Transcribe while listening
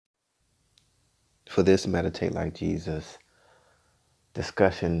For this Meditate Like Jesus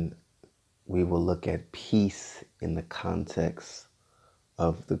discussion, we will look at peace in the context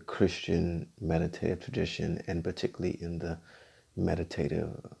of the Christian meditative tradition, and particularly in the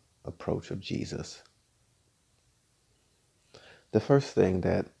meditative approach of Jesus. The first thing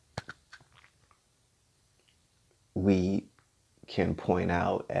that we can point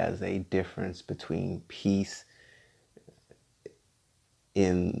out as a difference between peace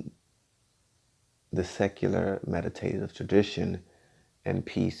in the secular meditative tradition and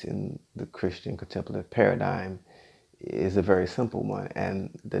peace in the Christian contemplative paradigm is a very simple one.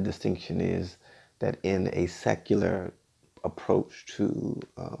 And the distinction is that in a secular approach to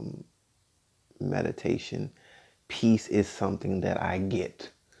meditation, peace is something that I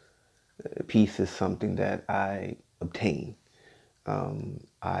get. Peace is something that I obtain.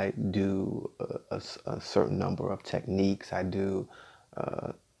 I do a certain number of techniques. I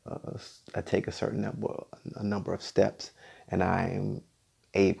take a certain number of steps, and I'm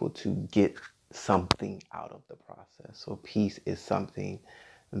able to get something out of the process. So peace is something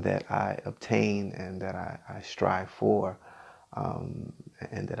that I obtain and that I strive for,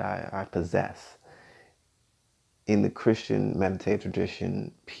 and that I possess. In the Christian meditative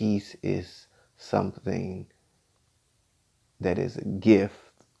tradition, peace is something that is a gift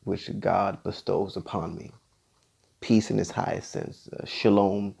which God bestows upon me. Peace in its highest sense.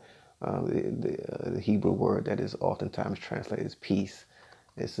 Shalom, the Hebrew word that is oftentimes translated as peace.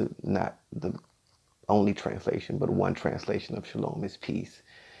 It's not the only translation, but one translation of shalom is peace.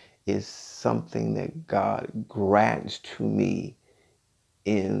 Is something that God grants to me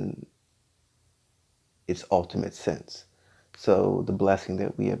in its ultimate sense. So the blessing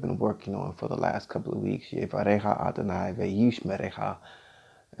that we have been working on for the last couple of weeks, Yevarecha Adonai ve'yishmerecha,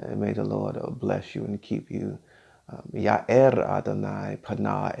 may the Lord bless you and keep you. Ya'er Adonai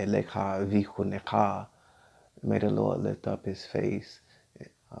pana elecha vichunecha, may the Lord lift up his face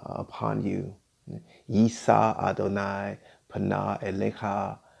upon you. Yisa Adonai pana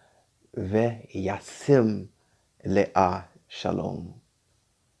elecha ve'yasim le'a shalom.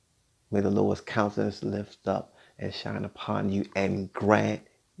 May the Lord's countenance lift up and shine upon you and grant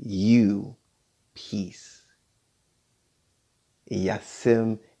you peace.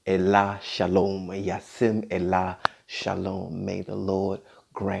 Yasim Elah Shalom. Yasim Elah Shalom. May the Lord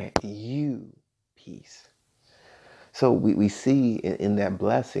grant you peace. So we see in that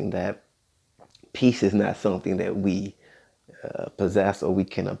blessing that peace is not something that we possess or we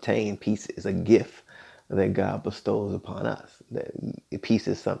can obtain. Peace is a gift that God bestows upon us. That peace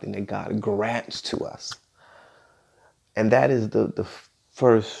is something that God grants to us. And that is the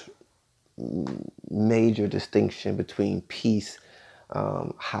first major distinction between peace,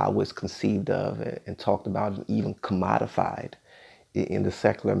 how it's conceived of and talked about and even commodified in the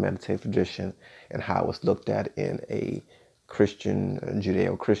secular meditative tradition, and how it's looked at in a Christian,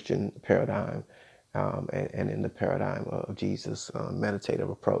 Judeo-Christian paradigm, and in the paradigm of Jesus' meditative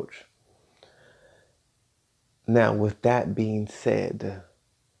approach. Now, with that being said,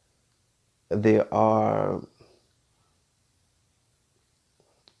 there are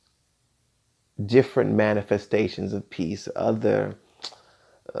different manifestations of peace, other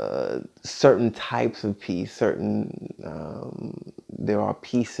certain types of peace, there are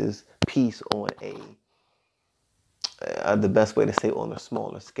peace on the best way to say on a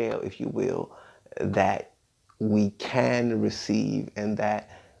smaller scale, if you will, that we can receive and that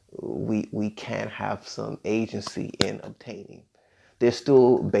we can have some agency in obtaining. They're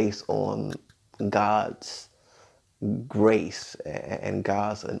still based on God's grace and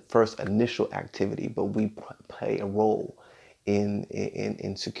God's first initial activity, but we play a role in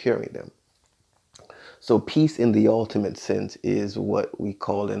securing them. So peace in the ultimate sense is what we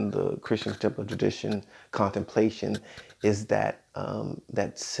call in the Christian contemplative tradition contemplation, is that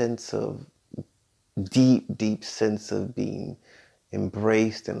that sense of deep sense of being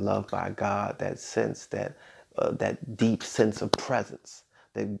embraced and loved by God, that sense that deep sense of presence,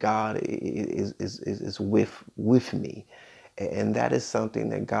 that God is with me. And that is something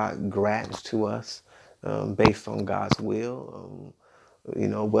that God grants to us based on God's will.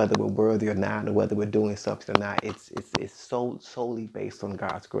 Whether we're worthy or not, or whether we're doing something or not, it's solely based on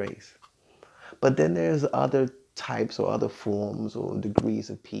God's grace. But then there's other types or other forms or degrees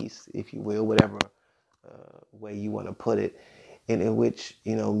of peace, if you will, whatever way you want to put it, in which,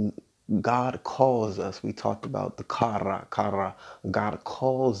 God calls us. We talked about the kara. God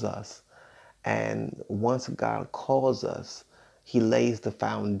calls us. And once God calls us, he lays the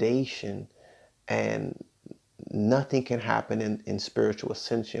foundation, and nothing can happen in spiritual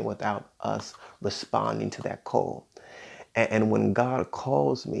ascension without us responding to that call. And when God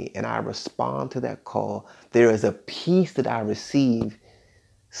calls me and I respond to that call, there is a peace that I receive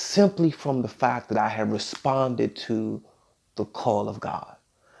simply from the fact that I have responded to the call of God.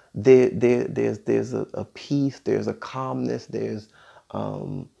 There's a peace, there's a calmness, there's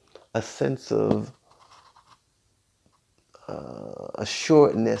a sense of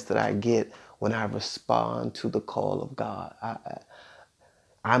assuredness that I get when I respond to the call of God.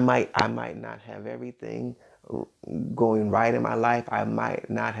 I might not have everything going right in my life. I might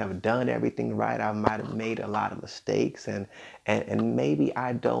not have done everything right. I might have made a lot of mistakes, and maybe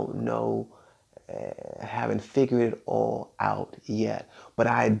I don't know, haven't figured it all out yet. But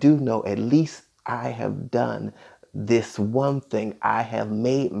I do know at least I have done this one thing. I have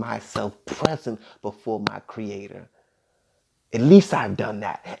made myself present before my Creator. At least I've done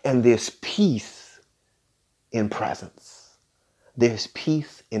that. And there's peace in presence. There's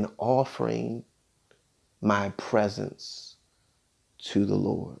peace in offering my presence to the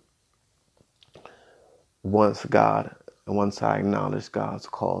Lord. Once I acknowledge God's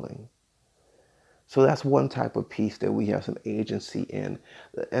calling. So that's one type of peace that we have some agency in.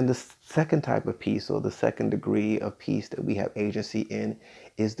 And the second type of peace, or the second degree of peace that we have agency in,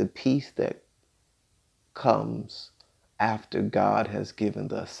 is the peace that comes after God has given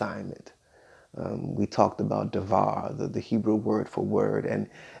the assignment. We talked about davar, the Hebrew word for word, and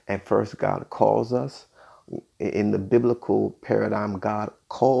first God calls us. In the biblical paradigm, God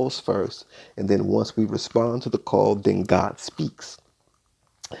calls first, and then once we respond to the call, then God speaks.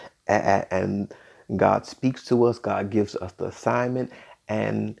 And God speaks to us, God gives us the assignment,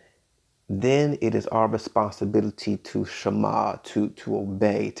 and then it is our responsibility to shema, to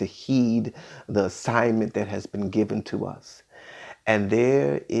obey, to heed the assignment that has been given to us. And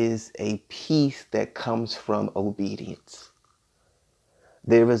there is a peace that comes from obedience.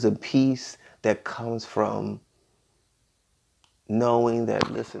 There is a peace that comes from knowing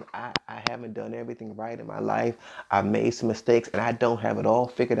that, listen, I haven't done everything right in my life. I've made some mistakes and I don't have it all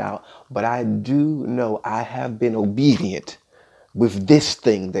figured out. But I do know I have been obedient with this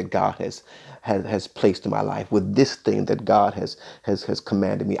thing that God has placed in my life, with this thing that God has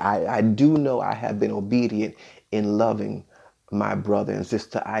commanded me. I do know I have been obedient in loving my brother and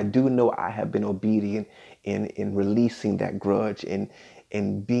sister. I do know I have been obedient in releasing that grudge, in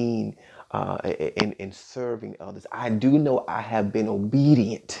being in serving others. I do know I have been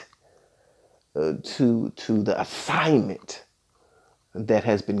obedient to the assignment that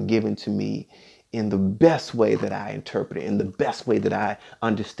has been given to me in the best way that I interpret it, in the best way that I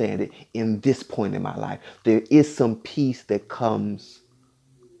understand it in this point in my life. There is some peace that comes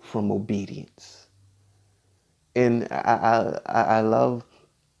from obedience. And I love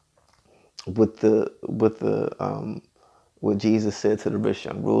what Jesus said to the rich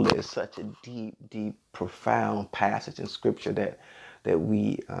young ruler. Is such a deep, profound passage in Scripture that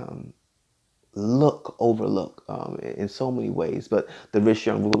we overlook in so many ways. But the rich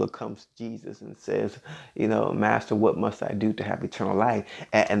young ruler comes to Jesus and says, Master, what must I do to have eternal life?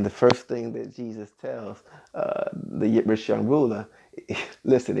 And the first thing that Jesus tells the rich young ruler,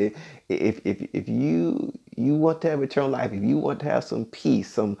 listen, if you want to have eternal life, if you want to have some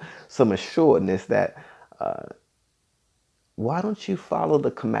peace, some assuredness, that why don't you follow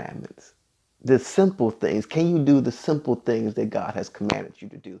the commandments? The simple things. Can you do the simple things that God has commanded you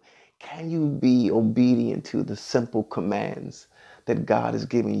to do? Can you be obedient to the simple commands that God is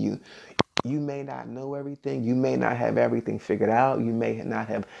giving you? You may not know everything. You may not have everything figured out. You may not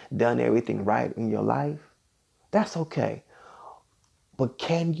have done everything right in your life. That's okay. But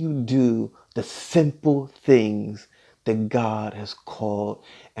can you do the simple things that God has called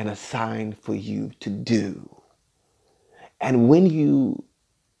and assigned for you to do? And when you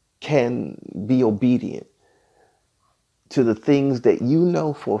can be obedient to the things that you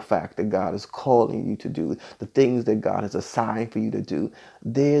know for a fact that God is calling you to do, the things that God has assigned for you to do,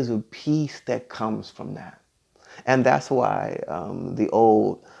 there's a peace that comes from that. And that's why the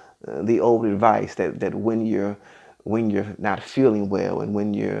old advice that when you're not feeling well, and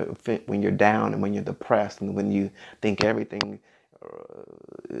when you're down, and when you're depressed, and when you think everything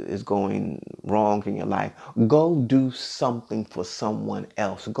is going wrong in your life, go do something for someone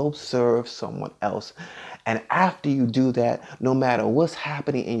else. Go serve someone else. And after you do that, no matter what's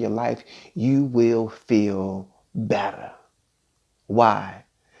happening in your life, you will feel better. Why?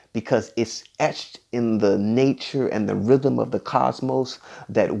 Because it's etched in the nature and the rhythm of the cosmos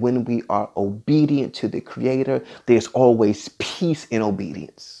that when we are obedient to the Creator, there's always peace in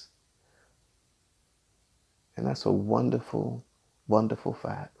obedience. And that's a wonderful, wonderful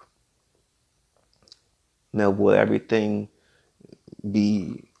fact. Now, will everything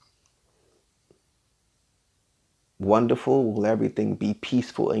be wonderful? Will everything be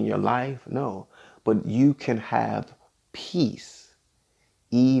peaceful in your life? No. But you can have peace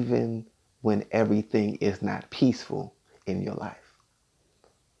even when everything is not peaceful in your life.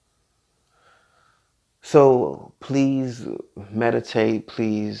 So please meditate,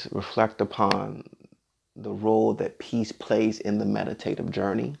 please reflect upon the role that peace plays in the meditative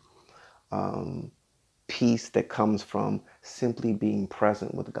journey. Peace that comes from simply being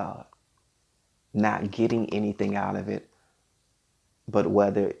present with God, not getting anything out of it, but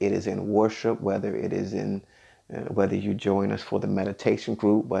whether it is in worship, whether it is in, whether you join us for the meditation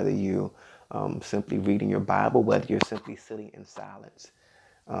group, whether you simply reading your Bible, whether you're simply sitting in silence.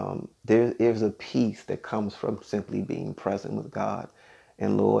 There is a peace that comes from simply being present with God.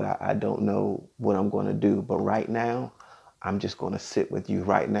 And Lord, I don't know what I'm going to do, but right now, I'm just going to sit with you.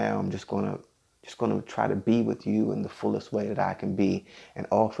 Right now, I'm just going to try to be with you in the fullest way that I can be, and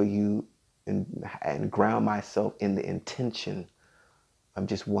offer you and ground myself in the intention of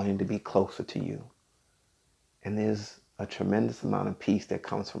just wanting to be closer to you. And there's a tremendous amount of peace that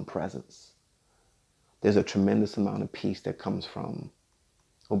comes from presence. There's a tremendous amount of peace that comes from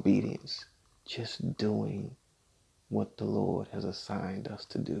obedience, just doing what the Lord has assigned us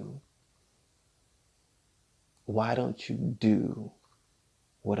to do. Why don't you do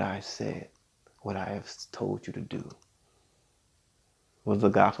what I said, what I have told you to do? What does the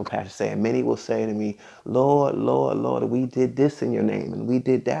gospel passage say? And many will say to me, Lord, Lord, Lord, we did this in your name, and we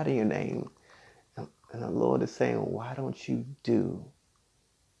did that in your name. And the Lord is saying, why don't you do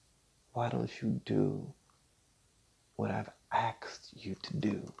what I've asked you to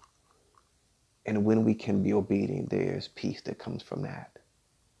do? And when we can be obedient, there's peace that comes from that.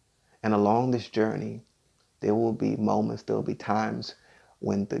 And along this journey, there will be moments, there will be times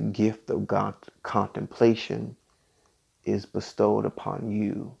when the gift of God contemplation is bestowed upon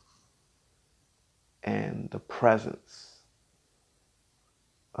you, and the presence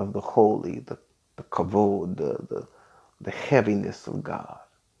of the holy, the kavod, the heaviness of God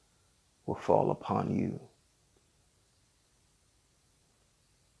will fall upon you.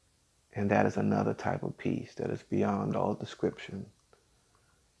 And that is another type of peace that is beyond all description,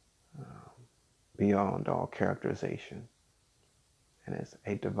 beyond all characterization, and it's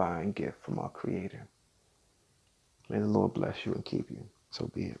a divine gift from our Creator. May the Lord bless you and keep you. So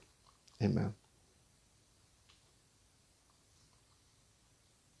be it. Amen.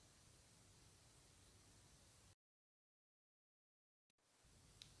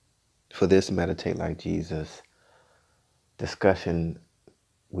 For this Meditate Like Jesus discussion,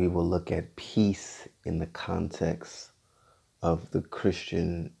 we will look at peace in the context of the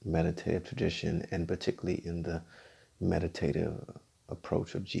Christian meditative tradition, and particularly in the meditative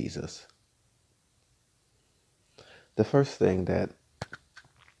approach of Jesus. The first thing that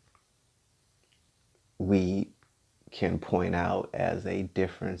we can point out as a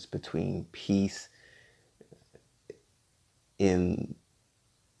difference between peace in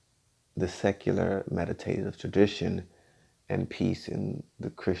the secular meditative tradition and peace in the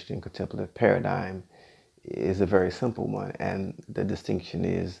Christian contemplative paradigm is a very simple one. And the distinction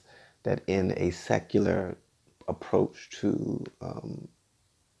is that in a secular approach to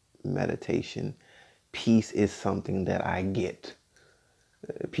meditation, peace is something that I get.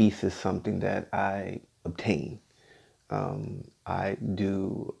 Peace is something that I obtain. I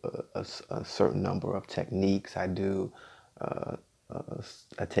do a certain number of techniques. I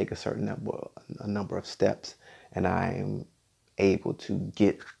take a certain number of steps, and I am able to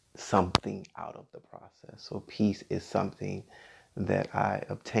get something out of the process. So peace is something that I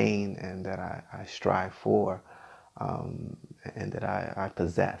obtain and that I strive for, and that I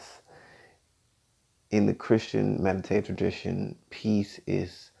possess. In the Christian meditative tradition, peace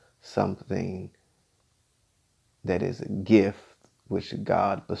is something that is a gift which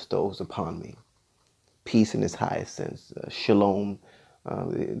God bestows upon me. Peace in its highest sense, shalom,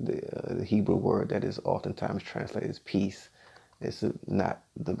 the Hebrew word that is oftentimes translated as peace. It's not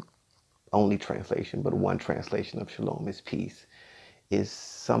the only translation, but one translation of shalom is peace. Is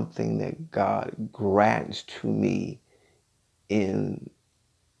something that God grants to me in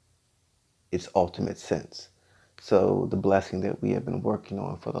its ultimate sense. So the blessing that we have been working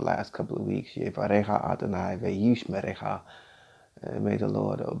on for the last couple of weeks, Yevarecha Adonai ve'yishmerecha, may the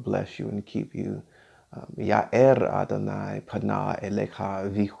Lord bless you and keep you. Ya'er Adonai pana elecha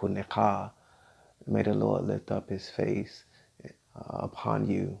vichunecha, may the Lord lift up his face upon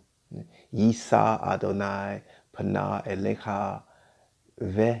you. Yisa Adonai pana elecha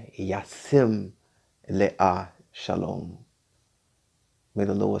ve'yasim le'a shalom. May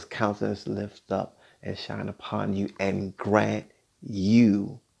the Lord's countenance lift up and shine upon you and grant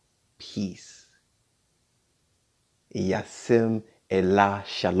you peace. Yasim Elah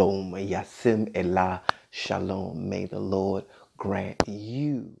Shalom. Yasim Elah Shalom. May the Lord grant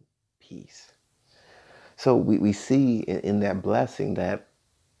you peace. So we see in that blessing that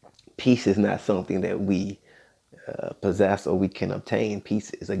peace is not something that we possess or we can obtain.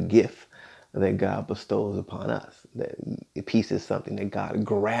 Peace is a gift that God bestows upon us. That peace is something that God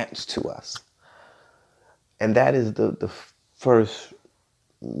grants to us. And that is the first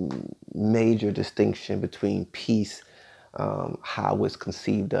major distinction between peace, how it's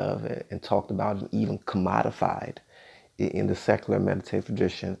conceived of and talked about and even commodified in the secular meditative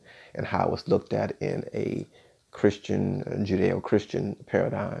tradition, and how it's looked at in a Christian, Judeo-Christian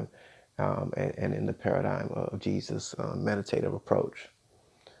paradigm, and in the paradigm of Jesus' meditative approach.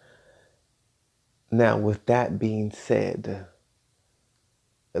 Now, with that being said,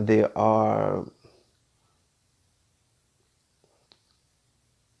 there are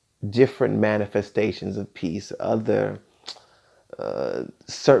different manifestations of peace, other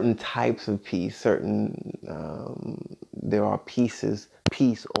certain types of peace, there are peace on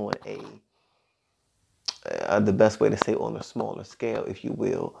the best way to say on a smaller scale, if you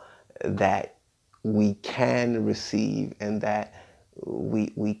will, that we can receive and that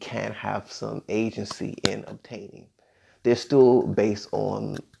we can have some agency in obtaining. They're still based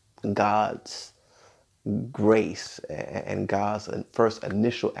on God's grace and God's first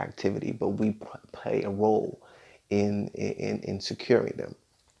initial activity, but we play a role in securing them.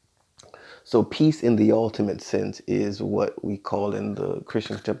 So peace in the ultimate sense is what we call in the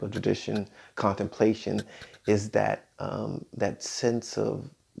Christian temple tradition contemplation, is that that sense of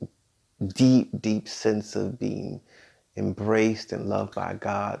deep sense of being embraced and loved by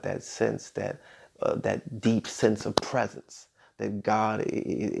God, that sense that deep sense of presence, that God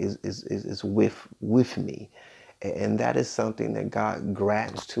is with me. And that is something that God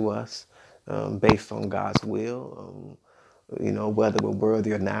grants to us based on God's will. Whether we're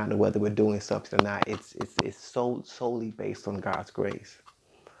worthy or not, or whether we're doing something or not, it's solely based on God's grace.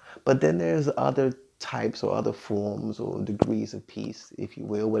 But then there's other types or other forms or degrees of peace, if you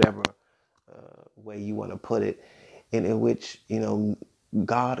will, whatever way you want to put it, in which,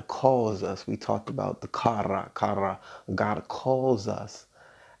 God calls us. We talked about the kara. God calls us.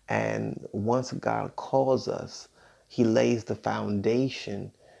 And once God calls us, he lays the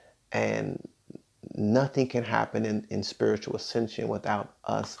foundation, and nothing can happen in spiritual ascension without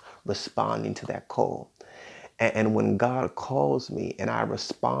us responding to that call. And when God calls me and I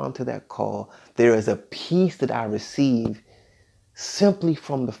respond to that call, there is a peace that I receive simply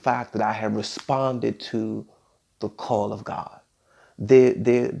from the fact that I have responded to the call of God.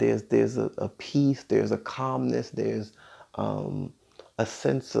 There's a peace, there's a calmness, there's a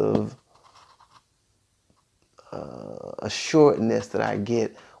sense of assuredness that I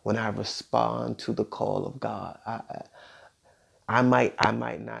get when I respond to the call of God. I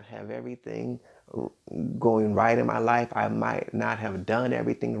might not have everything going right in my life. I might not have done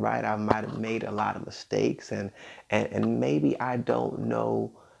everything right. I might have made a lot of mistakes, and maybe I don't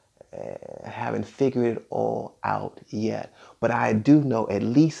know, haven't figured it all out yet. But I do know at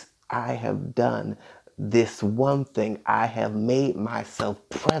least I have done this one thing. I have made myself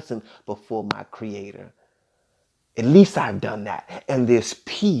present before my Creator. At least I've done that. And there's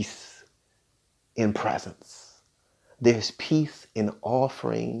peace in presence. There's peace in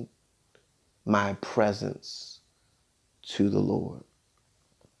offering my presence to the Lord.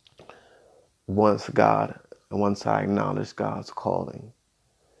 Once I acknowledge God's calling.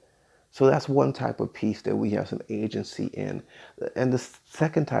 So that's one type of peace that we have some agency in. And the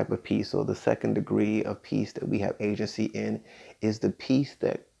second type of peace, or the second degree of peace that we have agency in, is the peace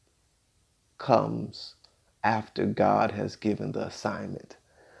that comes after God has given the assignment.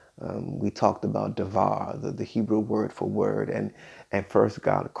 We talked about davar, the Hebrew word for word, and first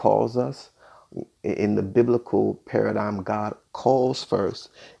God calls us. In the biblical paradigm, God calls first,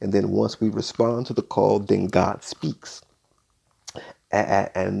 and then once we respond to the call, then God speaks.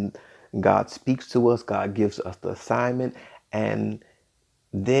 And God speaks to us, God gives us the assignment, and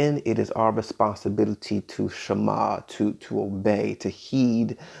then it is our responsibility to shema, to obey, to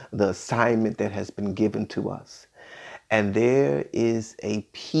heed the assignment that has been given to us. And there is a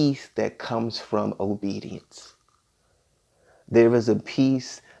peace that comes from obedience. There is a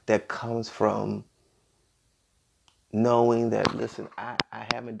peace that comes from knowing that, listen, I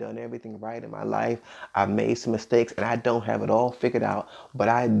haven't done everything right in my life. I've made some mistakes and I don't have it all figured out, but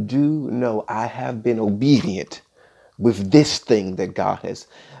I do know I have been obedient with this thing that God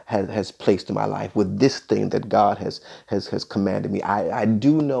has placed in my life, with this thing that God has commanded me. I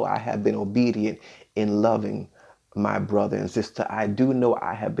do know I have been obedient in loving my brother and sister. I do know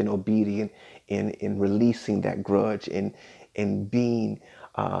I have been obedient in releasing that grudge, in being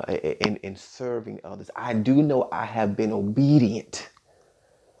in serving others. I do know I have been obedient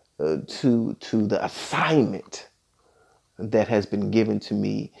to the assignment that has been given to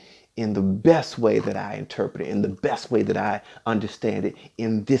me in the best way that I interpret it, in the best way that I understand it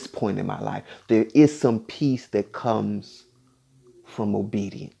in this point in my life. There is some peace that comes from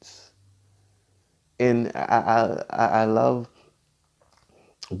obedience. And I love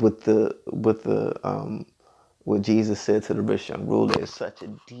with the what Jesus said to the rich young ruler. Is such a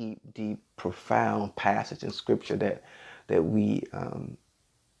deep, profound passage in scripture that we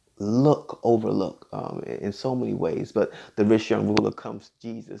overlook in so many ways. But the rich young ruler comes to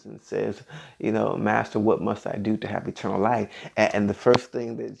Jesus and says, Master, what must I do to have eternal life? And the first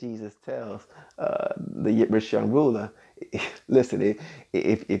thing that Jesus tells the rich young ruler, listen,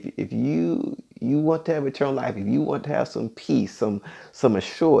 if you want to have eternal life, if you want to have some peace, some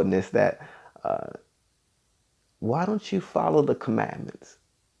assuredness, that why don't you follow the commandments?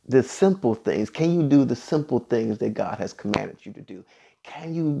 The simple things. Can you do the simple things that God has commanded you to do?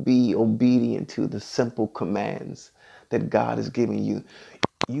 Can you be obedient to the simple commands that God is giving you?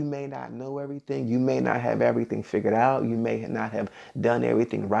 You may not know everything. You may not have everything figured out. You may not have done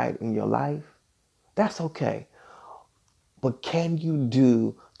everything right in your life. That's okay. But can you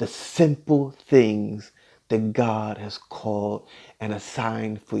do the simple things that God has called and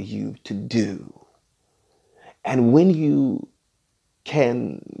assigned for you to do? And when you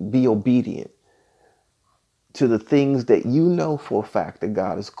can be obedient to the things that you know for a fact that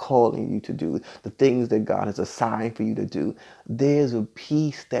God is calling you to do, the things that God has assigned for you to do, there's a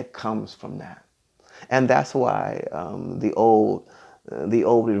peace that comes from that. And that's why the old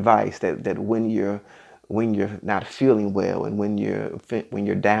advice that when you're not feeling well, and when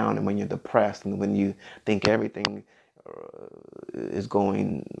you're down, and when you're depressed, and when you think everything is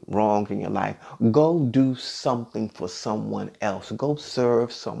going wrong in your life, go do something for someone else. Go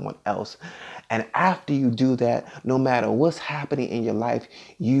serve someone else. And after you do that, no matter what's happening in your life,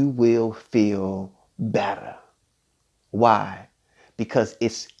 you will feel better. Why? Because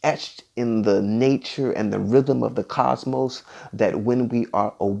it's etched in the nature and the rhythm of the cosmos that when we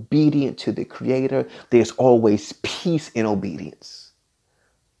are obedient to the Creator, there's always peace in obedience.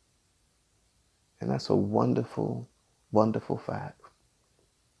 And that's a wonderful, wonderful fact.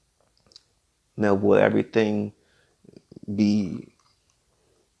 Now, will everything be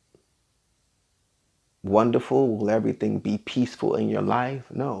wonderful? Will everything be peaceful in your life?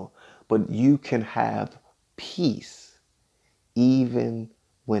 No. But you can have peace even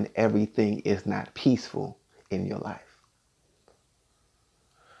when everything is not peaceful in your life.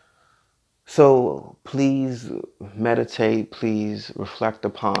 So please meditate, please reflect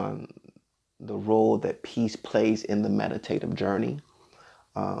upon the role that peace plays in the meditative journey.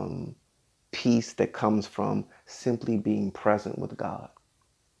 Peace that comes from simply being present with God,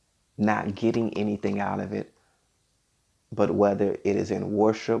 not getting anything out of it, but whether it is in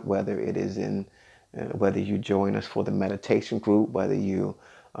worship, whether it is in, whether you join us for the meditation group, whether you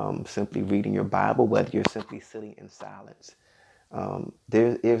simply reading your Bible, whether you're simply sitting in silence.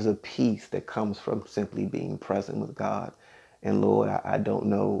 There's a peace that comes from simply being present with God. And Lord, I don't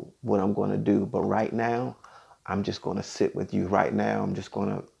know what I'm going to do, but right now, I'm just going to sit with you. Right now, I'm just going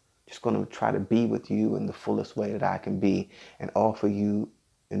to try to be with you in the fullest way that I can be, and offer you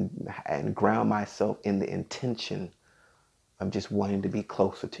and ground myself in the intention of just wanting to be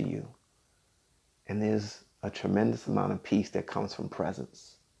closer to you. And there's a tremendous amount of peace that comes from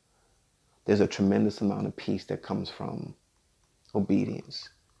presence. There's a tremendous amount of peace that comes from obedience,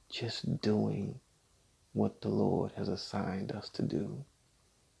 just doing what the Lord has assigned us to do.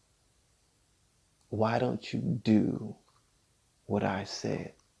 Why don't you do what I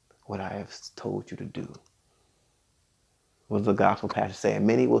said, what I have told you to do? What the gospel passage saying?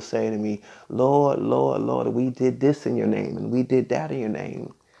 Many will say to me, Lord, Lord, Lord, we did this in your name, and we did that in your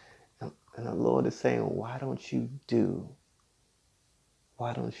name. And the Lord is saying, why don't you do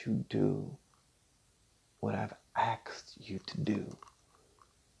what I've asked you to do?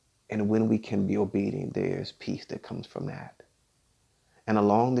 And when we can be obedient, there's peace that comes from that. And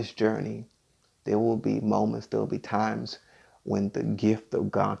along this journey, there will be moments, there will be times when the gift of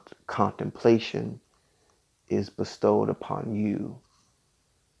God contemplation is bestowed upon you,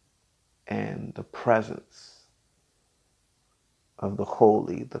 and the presence of the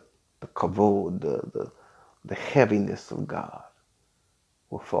holy, the kavod, the heaviness of God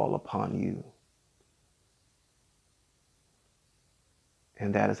will fall upon you.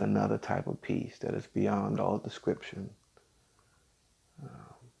 And that is another type of peace that is beyond all description,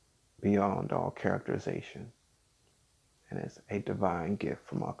 beyond all characterization. And it's a divine gift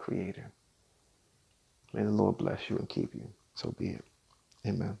from our Creator. May the Lord bless you and keep you. So be it.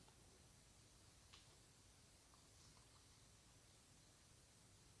 Amen.